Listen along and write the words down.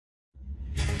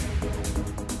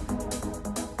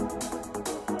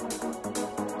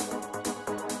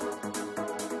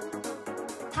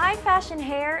High fashion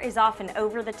hair is often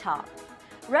over the top.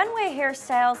 Runway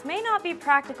hairstyles may not be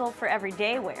practical for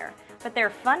everyday wear, but they're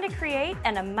fun to create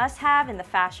and a must-have in the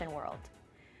fashion world.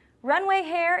 Runway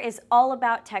hair is all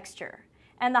about texture,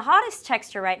 and the hottest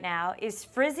texture right now is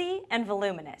frizzy and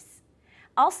voluminous.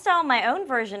 I'll style my own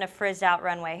version of frizzed out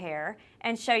runway hair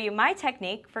and show you my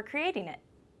technique for creating it.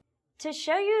 To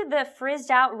show you the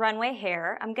frizzed out runway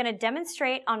hair, I'm going to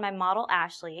demonstrate on my model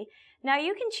Ashley. Now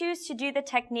you can choose to do the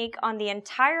technique on the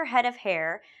entire head of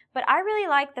hair, but I really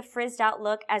like the frizzed out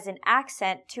look as an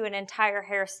accent to an entire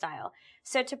hairstyle.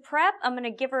 So to prep, I'm going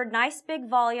to give her a nice big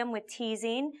volume with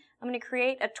teasing. I'm going to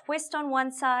create a twist on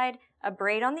one side, a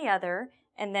braid on the other,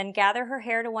 and then gather her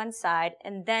hair to one side,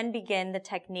 and then begin the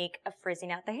technique of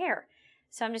frizzing out the hair.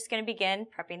 So I'm just going to begin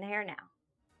prepping the hair now.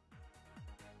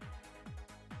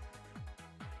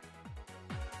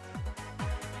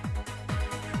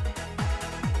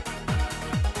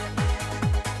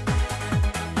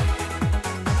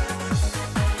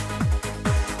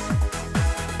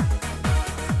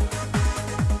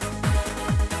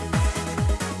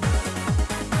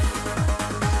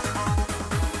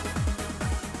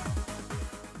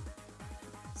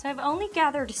 So I've only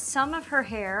gathered some of her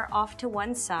hair off to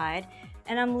one side,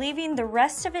 and I'm leaving the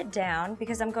rest of it down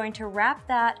because I'm going to wrap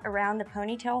that around the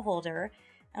ponytail holder,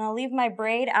 and I'll leave my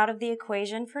braid out of the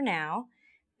equation for now.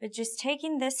 But just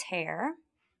taking this hair, I'm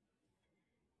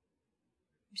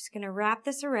just going to wrap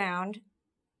this around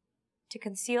to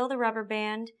conceal the rubber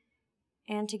band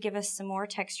and to give us some more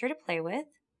texture to play with.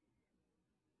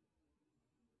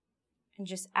 And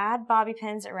just add bobby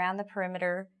pins around the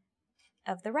perimeter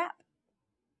of the wrap.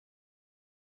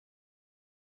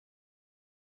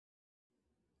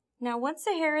 Now once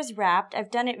the hair is wrapped,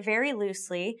 I've done it very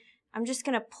loosely. I'm just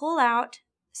going to pull out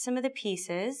some of the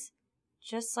pieces,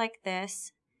 just like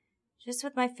this, just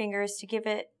with my fingers to give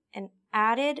it an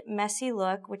added messy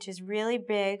look, which is really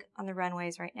big on the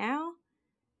runways right now.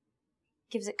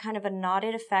 Gives it kind of a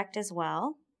knotted effect as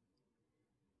well.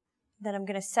 Then I'm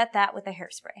going to set that with a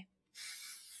hairspray.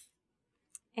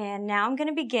 And now I'm going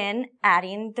to begin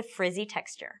adding the frizzy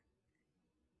texture.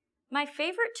 My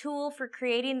favorite tool for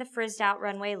creating the frizzed out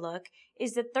runway look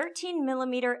is the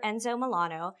 13mm Enzo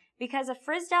Milano because a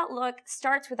frizzed out look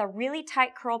starts with a really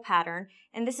tight curl pattern,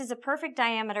 and this is a perfect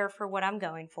diameter for what I'm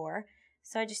going for.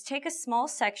 So I just take a small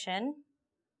section,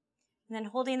 and then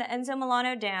holding the Enzo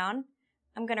Milano down,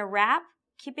 I'm going to wrap,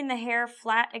 keeping the hair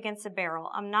flat against the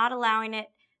barrel. I'm not allowing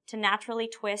it to naturally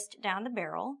twist down the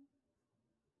barrel.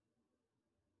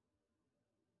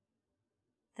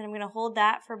 Then I'm going to hold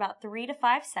that for about 3 to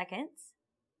 5 seconds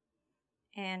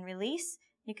and release.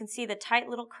 You can see the tight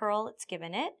little curl it's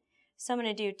given it. So I'm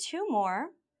going to do 2 more,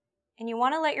 and you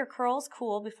want to let your curls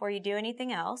cool before you do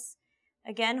anything else.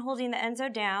 Again, holding the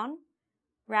Enzo down,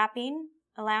 wrapping,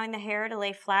 allowing the hair to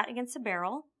lay flat against the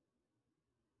barrel,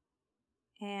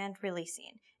 and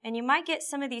releasing. And you might get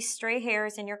some of these stray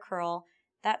hairs in your curl.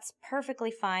 That's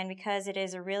perfectly fine because it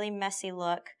is a really messy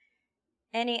look.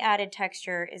 Any added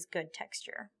texture is good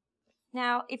texture.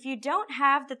 Now, if you don't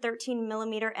have the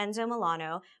 13mm Enzo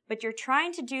Milano, but you're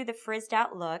trying to do the frizzed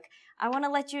out look, I want to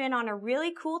let you in on a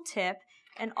really cool tip,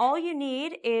 and all you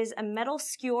need is a metal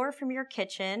skewer from your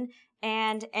kitchen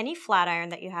and any flat iron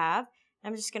that you have.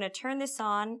 I'm just going to turn this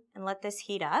on and let this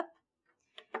heat up.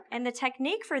 And the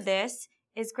technique for this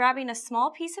is grabbing a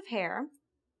small piece of hair,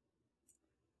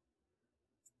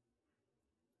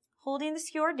 holding the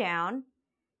skewer down,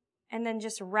 and then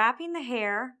just wrapping the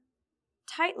hair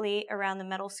tightly around the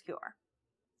metal skewer.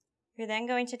 You're then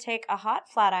going to take a hot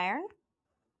flat iron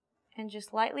and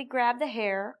just lightly grab the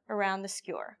hair around the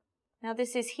skewer. Now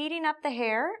this is heating up the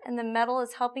hair, and the metal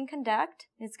is helping conduct.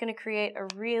 It's going to create a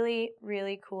really,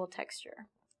 really cool texture.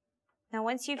 Now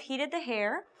once you've heated the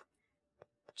hair,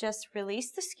 just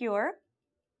release the skewer.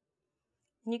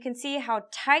 And you can see how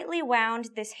tightly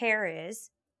wound this hair is.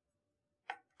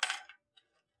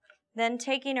 Then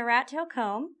taking a rat tail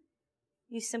comb,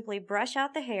 you simply brush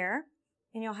out the hair,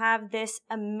 and you'll have this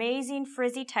amazing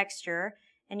frizzy texture,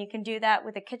 and you can do that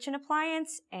with a kitchen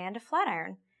appliance and a flat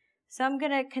iron. So I'm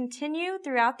going to continue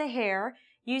throughout the hair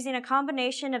using a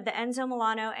combination of the Enzo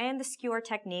Milano and the skewer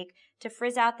technique to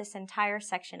frizz out this entire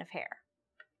section of hair.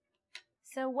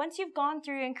 So once you've gone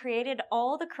through and created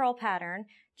all the curl pattern,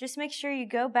 just make sure you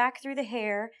go back through the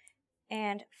hair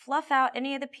and fluff out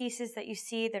any of the pieces that you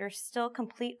see that are still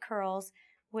complete curls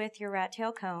with your rat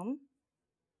tail comb.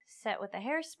 Set with a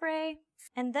hairspray.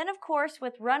 And then of course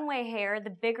with runway hair, the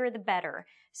bigger the better.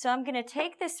 So I'm going to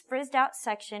take this frizzed out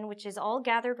section, which is all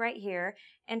gathered right here,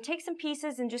 and take some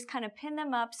pieces and just kind of pin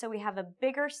them up so we have a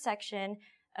bigger section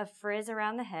of frizz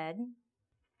around the head.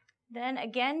 Then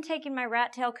again, taking my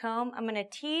rat tail comb, I'm going to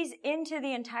tease into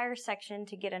the entire section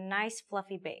to get a nice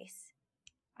fluffy base.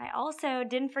 I also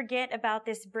didn't forget about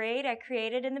this braid I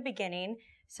created in the beginning,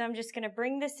 so I'm just going to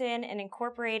bring this in and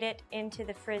incorporate it into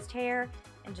the frizzed hair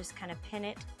and just kind of pin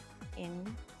it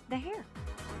in the hair.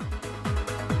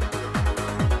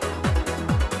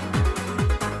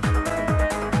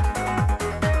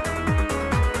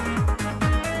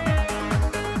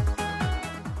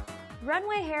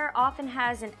 Runway hair often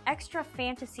has an extra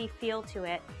fantasy feel to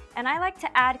it, and I like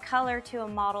to add color to a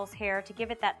model's hair to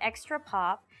give it that extra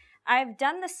pop. I've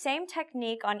done the same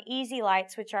technique on Easy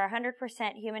Lights, which are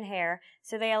 100% human hair,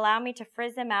 so they allow me to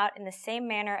frizz them out in the same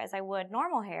manner as I would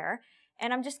normal hair.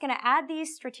 And I'm just going to add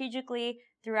these strategically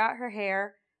throughout her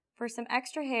hair for some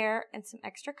extra hair and some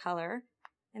extra color.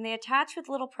 And they attach with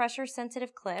little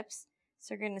pressure-sensitive clips,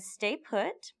 so you're going to stay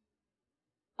put.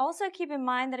 Also keep in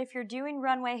mind that if you're doing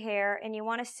runway hair and you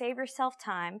want to save yourself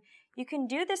time, you can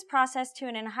do this process to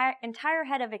an entire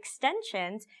head of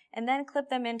extensions and then clip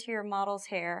them into your model's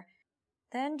hair.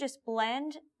 Then just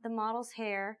blend the model's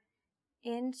hair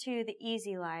into the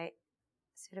Easy Light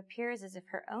so it appears as if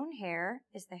her own hair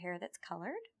is the hair that's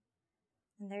colored.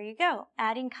 And there you go.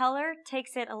 Adding color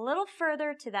takes it a little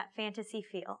further to that fantasy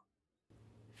feel.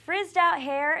 Frizzed out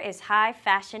hair is high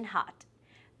fashion hot.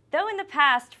 Though in the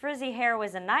past, frizzy hair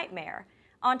was a nightmare,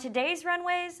 on today's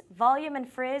runways, volume and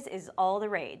frizz is all the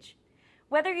rage.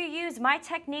 Whether you use my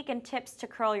technique and tips to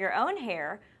curl your own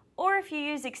hair, or if you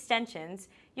use extensions,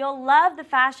 you'll love the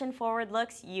fashion-forward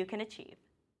looks you can achieve.